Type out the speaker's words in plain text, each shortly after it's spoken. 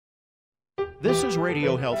This is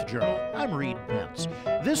Radio Health Journal. I'm Reed Pence.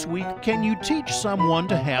 This week, can you teach someone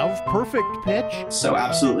to have perfect pitch? So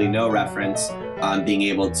absolutely no reference on being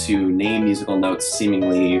able to name musical notes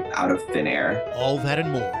seemingly out of thin air. All that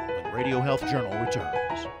and more when Radio Health Journal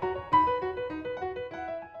returns.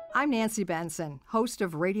 I'm Nancy Benson, host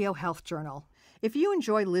of Radio Health Journal. If you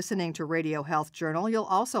enjoy listening to Radio Health Journal, you'll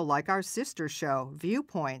also like our sister show,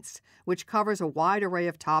 Viewpoints, which covers a wide array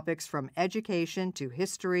of topics from education to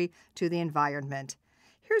history to the environment.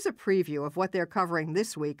 Here's a preview of what they're covering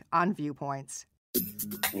this week on Viewpoints.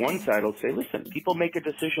 One side will say, listen, people make a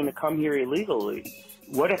decision to come here illegally.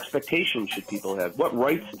 What expectations should people have? What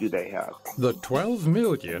rights do they have? The 12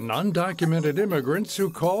 million undocumented immigrants who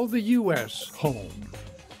call the U.S. home.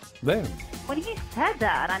 Then, when he said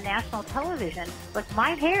that on national television, like, my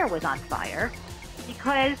hair was on fire,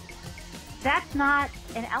 because that's not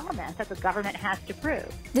an element that the government has to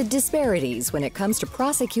prove. The disparities when it comes to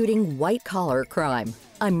prosecuting white-collar crime.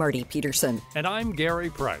 I'm Marty Peterson. And I'm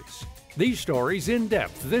Gary Price. These stories in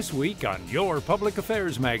depth this week on your public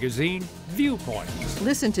affairs magazine, Viewpoints.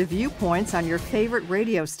 Listen to Viewpoints on your favorite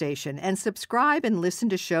radio station and subscribe and listen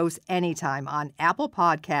to shows anytime on Apple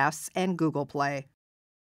Podcasts and Google Play.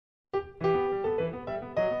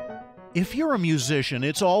 If you're a musician,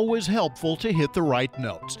 it's always helpful to hit the right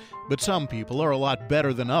notes. But some people are a lot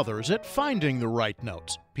better than others at finding the right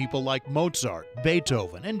notes. People like Mozart,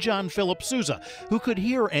 Beethoven, and John Philip Sousa, who could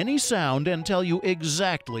hear any sound and tell you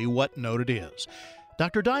exactly what note it is.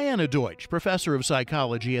 Dr. Diana Deutsch, professor of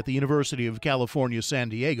psychology at the University of California, San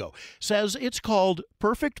Diego, says it's called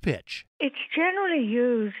perfect pitch. It's generally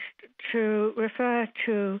used to refer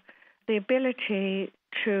to the ability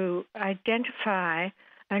to identify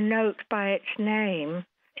a note by its name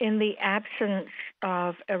in the absence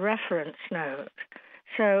of a reference note.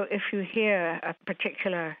 So if you hear a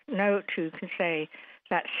particular note, you can say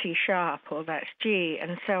that's C sharp or that's G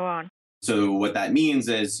and so on. So what that means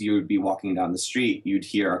is you would be walking down the street, you'd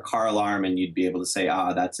hear a car alarm, and you'd be able to say,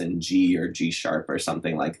 that's in G or G sharp or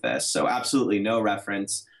something like this. So absolutely no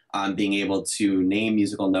reference on being able to name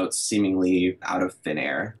musical notes seemingly out of thin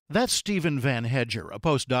air. That's Stephen Van Hedger, a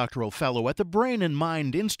postdoctoral fellow at the Brain and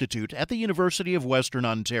Mind Institute at the University of Western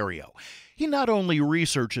Ontario. He not only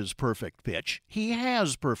researches perfect pitch, he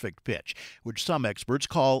has perfect pitch, which some experts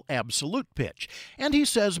call absolute pitch. And he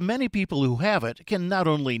says many people who have it can not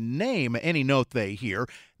only name any note they hear,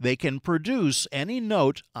 they can produce any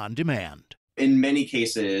note on demand. In many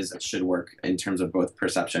cases, it should work in terms of both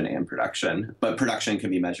perception and production, but production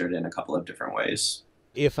can be measured in a couple of different ways.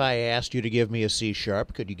 If I asked you to give me a C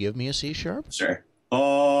sharp, could you give me a C sharp? Sure.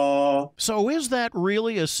 Oh. So is that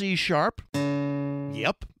really a C sharp?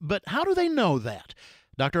 Yep, but how do they know that?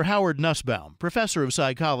 Dr. Howard Nussbaum, professor of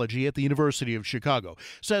psychology at the University of Chicago,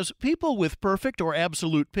 says people with perfect or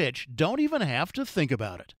absolute pitch don't even have to think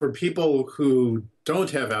about it. For people who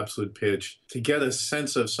don't have absolute pitch, to get a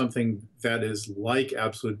sense of something that is like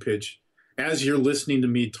absolute pitch, as you're listening to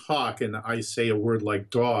me talk and I say a word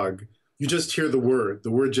like dog, you just hear the word.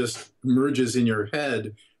 The word just merges in your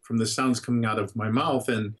head from the sounds coming out of my mouth,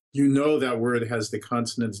 and you know that word has the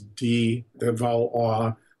consonants D, the vowel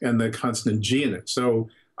A, and the consonant G in it. So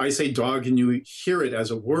I say dog and you hear it as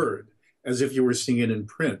a word, as if you were seeing it in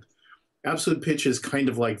print. Absolute pitch is kind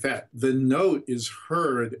of like that. The note is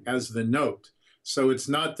heard as the note. So it's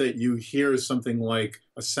not that you hear something like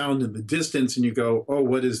a sound in the distance and you go, oh,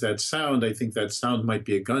 what is that sound? I think that sound might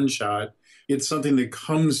be a gunshot. It's something that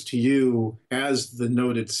comes to you as the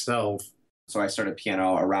note itself. So I started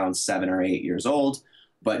piano around 7 or 8 years old,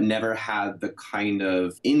 but never had the kind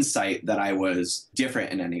of insight that I was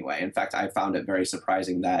different in any way. In fact, I found it very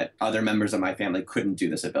surprising that other members of my family couldn't do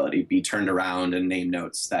this ability, be turned around and name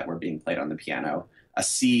notes that were being played on the piano. A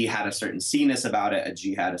C had a certain C-ness about it, a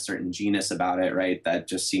G had a certain G-ness about it, right? That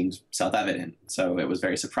just seemed self-evident. So it was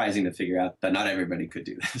very surprising to figure out that not everybody could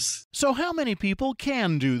do this. So how many people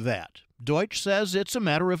can do that? Deutsch says it's a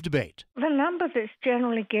matter of debate. The number that's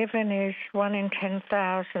generally given is 1 in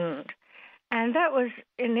 10,000. And that was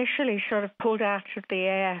initially sort of pulled out of the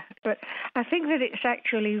air. But I think that it's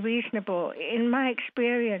actually reasonable. In my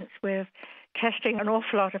experience with testing an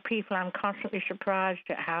awful lot of people, I'm constantly surprised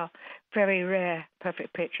at how very rare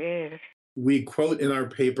perfect pitch is. We quote in our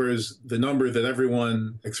papers the number that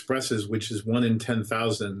everyone expresses, which is 1 in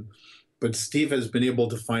 10,000. But Steve has been able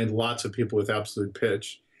to find lots of people with absolute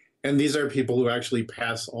pitch. And these are people who actually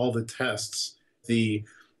pass all the tests. The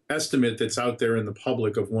estimate that's out there in the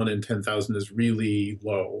public of 1 in 10,000 is really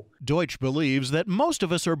low. Deutsch believes that most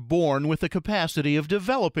of us are born with the capacity of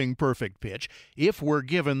developing perfect pitch if we're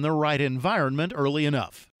given the right environment early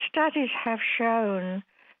enough. Studies have shown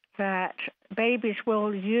that babies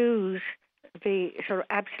will use the sort of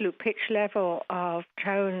absolute pitch level of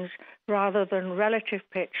tones rather than relative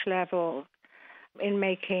pitch level in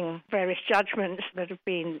making various judgments that have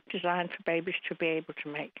been designed for babies to be able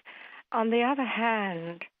to make. On the other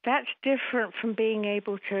hand, that's different from being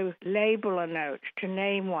able to label a note, to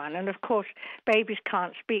name one. And of course, babies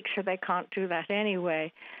can't speak, so they can't do that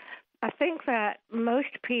anyway. I think that most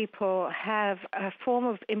people have a form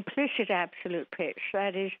of implicit absolute pitch.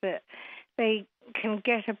 That is that they can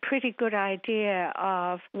get a pretty good idea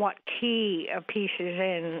of what key a piece is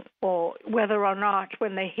in, or whether or not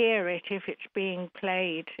when they hear it, if it's being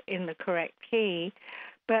played in the correct key,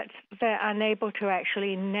 but they're unable to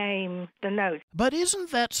actually name the note. But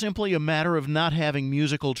isn't that simply a matter of not having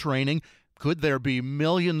musical training? Could there be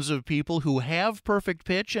millions of people who have perfect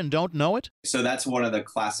pitch and don't know it? So that's one of the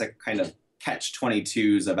classic kind of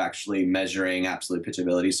catch-22s of actually measuring absolute pitch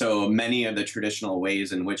ability. So many of the traditional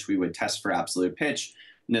ways in which we would test for absolute pitch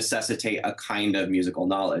necessitate a kind of musical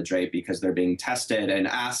knowledge, right? Because they're being tested and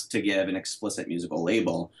asked to give an explicit musical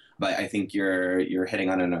label. But I think you're hitting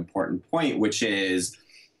on an important point, which is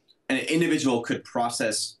an individual could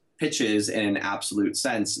process pitches in an absolute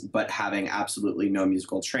sense, but having absolutely no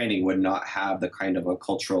musical training would not have the kind of a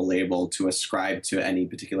cultural label to ascribe to any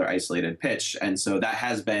particular isolated pitch. And so that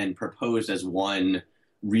has been proposed as one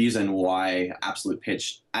reason why absolute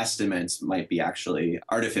pitch estimates might be actually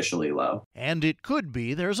artificially low. And it could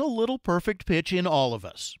be there's a little perfect pitch in all of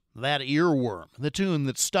us. That earworm, the tune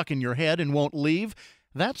that's stuck in your head and won't leave,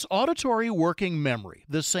 that's auditory working memory,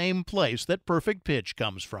 the same place that perfect pitch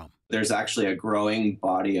comes from. There's actually a growing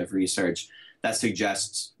body of research that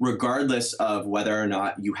suggests, regardless of whether or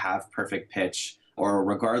not you have perfect pitch, or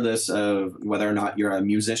regardless of whether or not you're a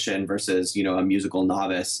musician versus, a musical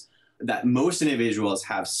novice, that most individuals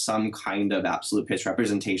have some kind of absolute pitch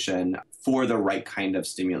representation for the right kind of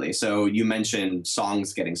stimuli. So you mentioned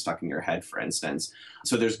songs getting stuck in your head, for instance.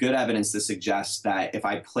 So there's good evidence to suggest that if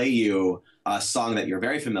I play you a song that you're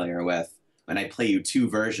very familiar with, and I play you two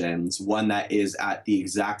versions, one that is at the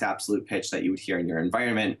exact absolute pitch that you would hear in your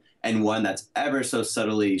environment, and one that's ever so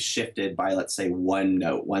subtly shifted by, let's say, one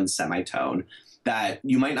note, one semitone, that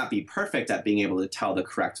you might not be perfect at being able to tell the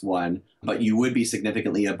correct one, but you would be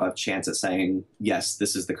significantly above chance at saying, yes,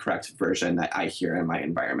 this is the correct version that I hear in my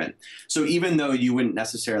environment. So even though you wouldn't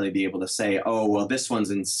necessarily be able to say, oh, well, this one's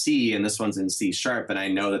in C and this one's in C sharp, and I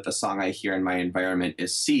know that the song I hear in my environment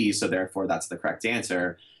is C, so therefore that's the correct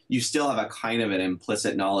answer, you still have a kind of an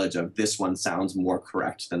implicit knowledge of this one sounds more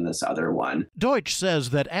correct than this other one. Deutsch says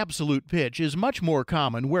that absolute pitch is much more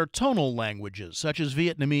common where tonal languages, such as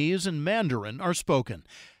Vietnamese and Mandarin, are spoken.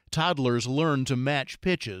 Toddlers learn to match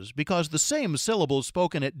pitches because the same syllable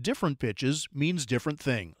spoken at different pitches means different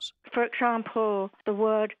things. For example, the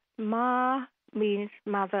word ma means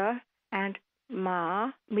mother, and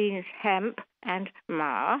ma means hemp, and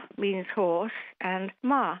ma means horse, and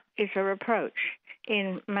ma is a reproach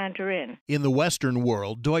in Mandarin. In the Western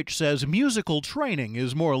world, Deutsch says musical training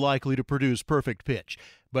is more likely to produce perfect pitch,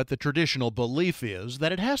 but the traditional belief is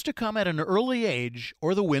that it has to come at an early age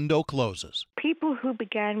or the window closes. People who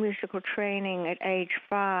began musical training at age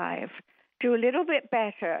 5 do a little bit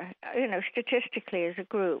better, statistically as a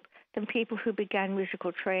group, than people who began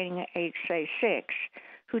musical training at age, say, 6,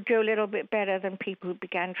 who do a little bit better than people who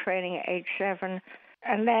began training at age 7.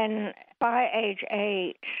 And then by age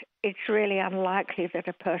 8, it's really unlikely that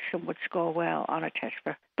a person would score well on a test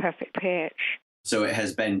for perfect pitch. So it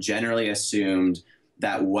has been generally assumed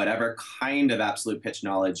that whatever kind of absolute pitch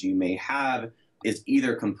knowledge you may have is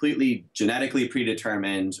either completely genetically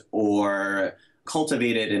predetermined or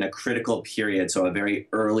cultivated in a critical period, so a very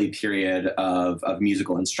early period of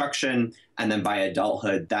musical instruction, and then by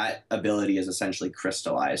adulthood, that ability is essentially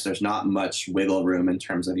crystallized. There's not much wiggle room in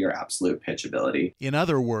terms of your absolute pitch ability. In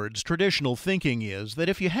other words, traditional thinking is that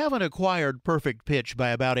if you haven't acquired perfect pitch by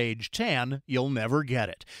about age 10, you'll never get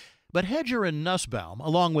it. But Hedger and Nussbaum,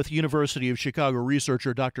 along with University of Chicago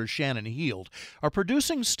researcher Dr. Shannon Heald, are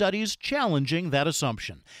producing studies challenging that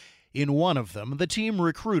assumption. In one of them, the team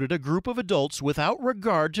recruited a group of adults without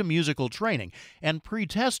regard to musical training and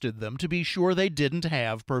pre-tested them to be sure they didn't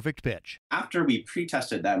have perfect pitch. After we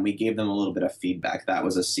pre-tested them, we gave them a little bit of feedback. That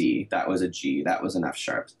was a C, that was a G, that was an F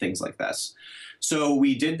sharp, things like this. So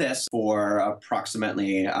we did this for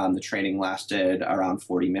approximately, the training lasted around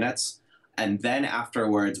 40 minutes. And then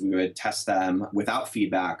afterwards, we would test them without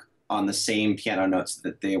feedback on the same piano notes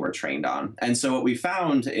that they were trained on. And so what we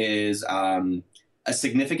found is a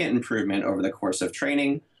significant improvement over the course of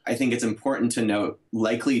training. I think it's important to note,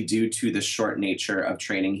 likely due to the short nature of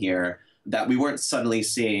training here, that we weren't suddenly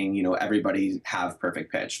seeing, everybody have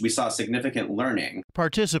perfect pitch. We saw significant learning.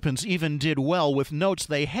 Participants even did well with notes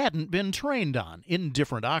they hadn't been trained on in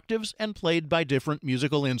different octaves and played by different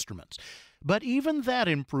musical instruments. But even that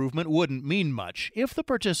improvement wouldn't mean much if the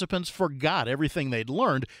participants forgot everything they'd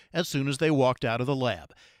learned as soon as they walked out of the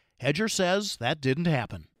lab. Hedger says that didn't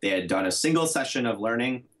happen. They had done a single session of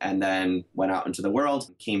learning and then went out into the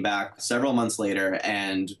world, came back several months later,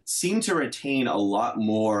 and seemed to retain a lot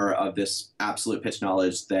more of this absolute pitch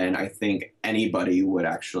knowledge than I think anybody would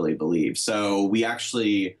actually believe. So we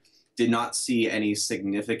actually did not see any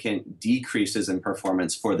significant decreases in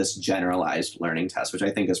performance for this generalized learning test, which I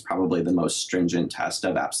think is probably the most stringent test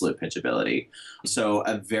of absolute pitch ability. So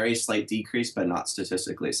a very slight decrease, but not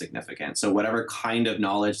statistically significant. So whatever kind of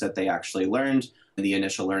knowledge that they actually learned in the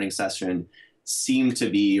initial learning session seemed to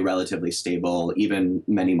be relatively stable, even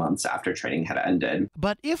many months after training had ended.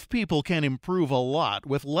 But if people can improve a lot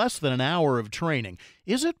with less than an hour of training,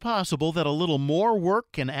 is it possible that a little more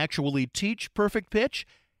work can actually teach perfect pitch?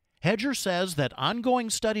 Hedger says that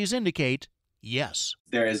ongoing studies indicate yes.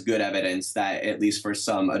 There is good evidence that, at least for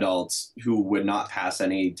some adults who would not pass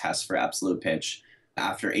any tests for absolute pitch,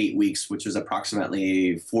 after 8 weeks, which is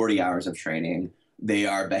approximately 40 hours of training, they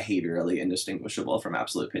are behaviorally indistinguishable from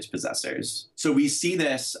absolute pitch possessors. So we see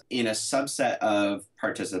this in a subset of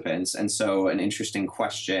participants. And so an interesting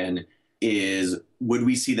question is, would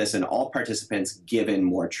we see this in all participants given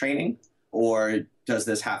more training? Or does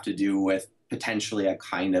this have to do with potentially a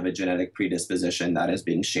kind of a genetic predisposition that is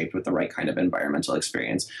being shaped with the right kind of environmental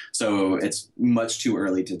experience? So it's much too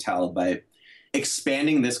early to tell, but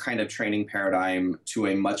expanding this kind of training paradigm to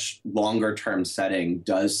a much longer term setting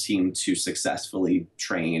does seem to successfully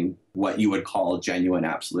train what you would call genuine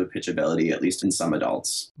absolute pitch ability, at least in some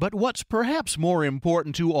adults. But what's perhaps more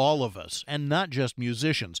important to all of us, and not just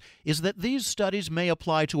musicians, is that these studies may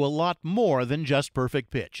apply to a lot more than just perfect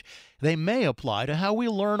pitch. They may apply to how we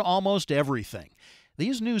learn almost everything.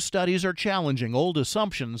 These new studies are challenging old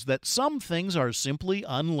assumptions that some things are simply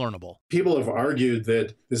unlearnable. People have argued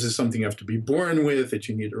that this is something you have to be born with, that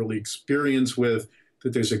you need early experience with,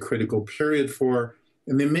 that there's a critical period for,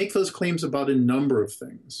 and they make those claims about a number of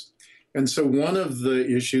things. And so one of the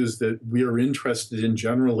issues that we are interested in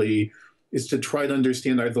generally is to try to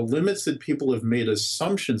understand, are the limits that people have made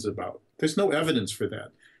assumptions about? There's no evidence for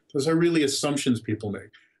that. Those are really assumptions people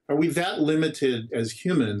make. Are we that limited as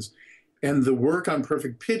humans? And the work on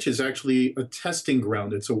perfect pitch is actually a testing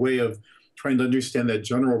ground. It's a way of trying to understand that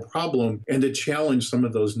general problem and to challenge some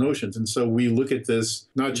of those notions. And so we look at this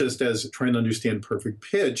not just as trying to understand perfect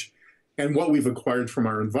pitch and what we've acquired from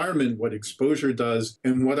our environment, what exposure does,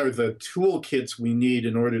 and what are the toolkits we need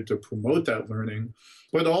in order to promote that learning,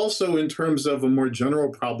 but also in terms of a more general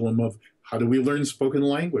problem of how do we learn spoken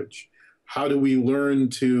language? How do we learn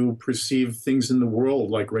to perceive things in the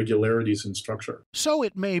world like regularities and structure? So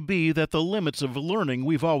it may be that the limits of learning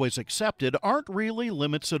we've always accepted aren't really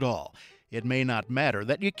limits at all. It may not matter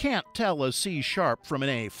that you can't tell a C sharp from an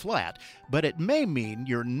A flat, but it may mean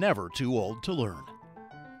you're never too old to learn.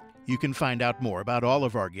 You can find out more about all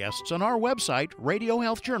of our guests on our website,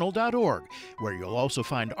 radiohealthjournal.org, where you'll also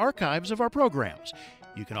find archives of our programs.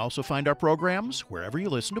 You can also find our programs wherever you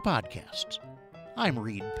listen to podcasts. I'm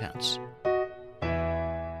Reed Pence.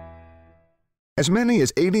 As many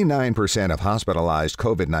as 89% of hospitalized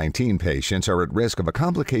COVID-19 patients are at risk of a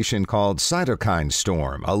complication called cytokine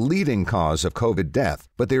storm, a leading cause of COVID death.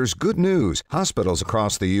 But there's good news. Hospitals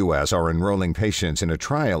across the U.S. are enrolling patients in a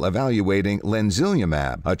trial evaluating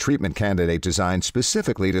lenzilumab, a treatment candidate designed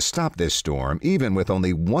specifically to stop this storm, even with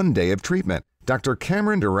only 1 day of treatment. Dr.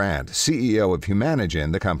 Cameron Durant, CEO of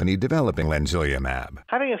Humanigen, the company developing lenzilumab.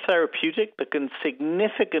 Having a therapeutic that can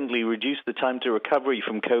significantly reduce the time to recovery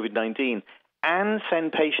from COVID-19 and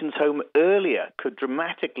send patients home earlier could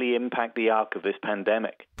dramatically impact the arc of this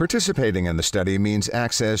pandemic. Participating in the study means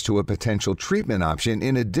access to a potential treatment option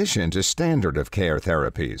in addition to standard of care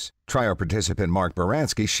therapies. Trial participant Mark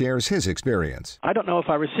Baranski shares his experience. I don't know if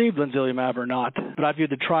I received lenzilumab or not, but I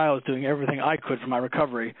viewed the trial as doing everything I could for my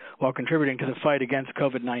recovery while contributing to the fight against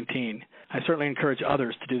COVID-19. I certainly encourage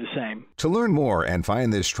others to do the same. To learn more and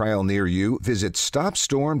find this trial near you, visit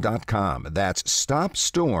StopStorm.com. That's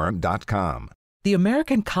StopStorm.com. The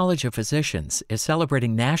American College of Physicians is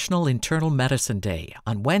celebrating National Internal Medicine Day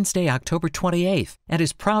on Wednesday, October 28th, and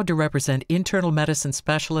is proud to represent internal medicine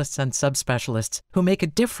specialists and subspecialists who make a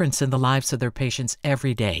difference in the lives of their patients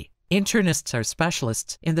every day. Internists are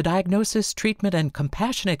specialists in the diagnosis, treatment, and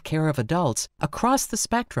compassionate care of adults across the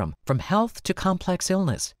spectrum, from health to complex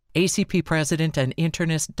illness. ACP President and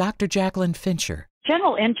internist Dr. Jacqueline Fincher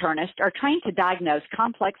General internists are trained to diagnose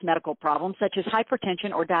complex medical problems such as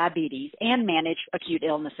hypertension or diabetes and manage acute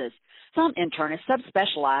illnesses. Some internists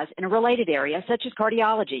subspecialize in a related area such as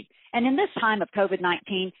cardiology. And in this time of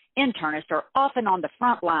COVID-19, internists are often on the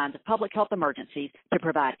front lines of public health emergencies to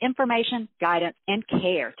provide information, guidance, and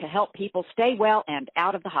care to help people stay well and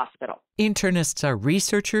out of the hospital. Internists are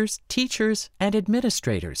researchers, teachers, and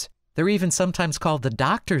administrators. They're even sometimes called the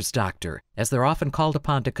doctor's doctor, as they're often called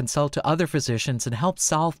upon to consult to other physicians and help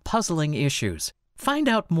solve puzzling issues. Find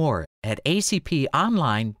out more at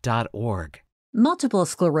acponline.org. Multiple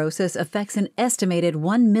sclerosis affects an estimated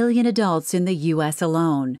 1 million adults in the U.S.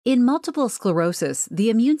 alone. In multiple sclerosis, the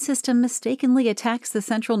immune system mistakenly attacks the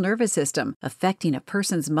central nervous system, affecting a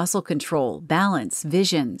person's muscle control, balance,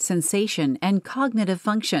 vision, sensation, and cognitive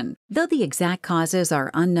function. Though the exact causes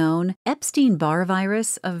are unknown, Epstein-Barr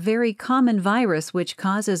virus, a very common virus which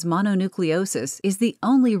causes mononucleosis, is the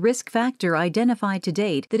only risk factor identified to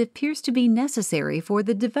date that appears to be necessary for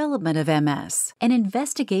the development of MS. An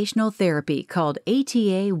investigational therapy called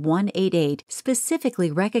ATA188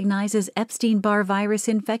 specifically recognizes Epstein-Barr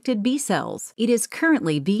virus-infected B cells. It is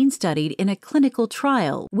currently being studied in a clinical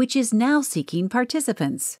trial, which is now seeking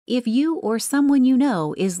participants. If you or someone you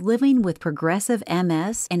know is living with progressive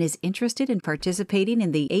MS and is interested in participating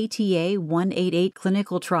in the ATA188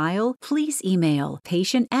 clinical trial, please email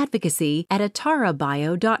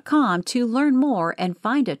patientadvocacy@atarabio.com to learn more and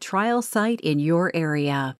find a trial site in your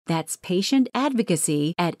area. That's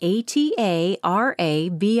patientadvocacy@atarabio.com.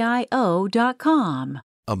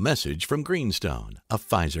 A message from Greenstone, a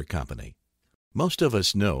Pfizer company. Most of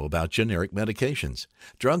us know about generic medications,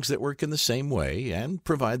 drugs that work in the same way and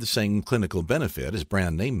provide the same clinical benefit as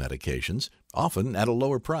brand name medications, often at a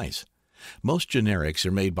lower price. Most generics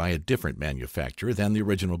are made by a different manufacturer than the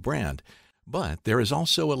original brand, but there is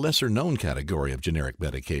also a lesser-known category of generic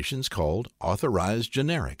medications called authorized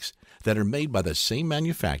generics that are made by the same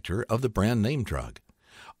manufacturer of the brand name drug.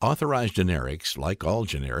 Authorized generics, like all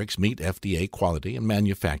generics, meet FDA quality and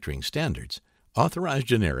manufacturing standards. Authorized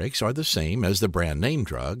generics are the same as the brand name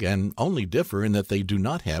drug and only differ in that they do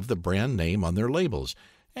not have the brand name on their labels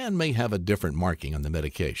and may have a different marking on the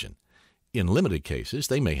medication. In limited cases,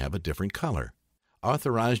 they may have a different color.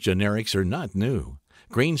 Authorized generics are not new.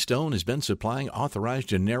 Greenstone has been supplying authorized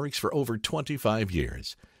generics for over 25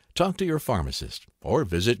 years. Talk to your pharmacist or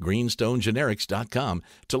visit greenstonegenerics.com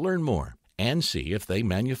to learn more and see if they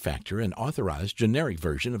manufacture an authorized generic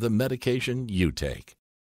version of the medication you take.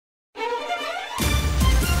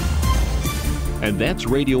 And that's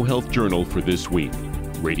Radio Health Journal for this week.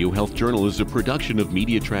 Radio Health Journal is a production of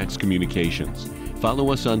MediaTrax Communications.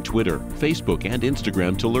 Follow us on Twitter, Facebook, and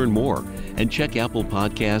Instagram to learn more. And check Apple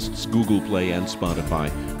Podcasts, Google Play, and Spotify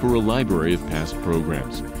for a library of past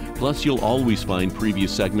programs. Plus, you'll always find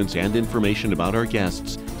previous segments and information about our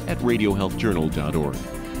guests at radiohealthjournal.org.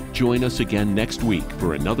 Join us again next week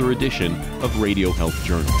for another edition of Radio Health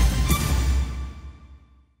Journal.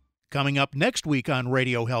 Coming up next week on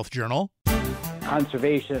Radio Health Journal.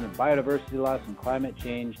 Conservation, biodiversity loss, and climate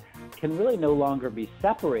change can really no longer be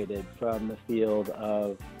separated from the field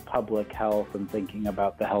of public health and thinking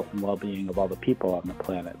about the health and well-being of all the people on the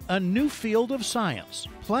planet. A new field of science,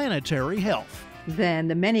 planetary health. Then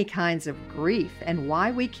the many kinds of grief and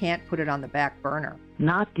why we can't put it on the back burner.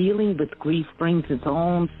 Not dealing with grief brings its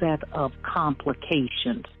own set of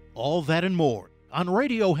complications. All that and more on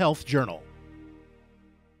Radio Health Journal.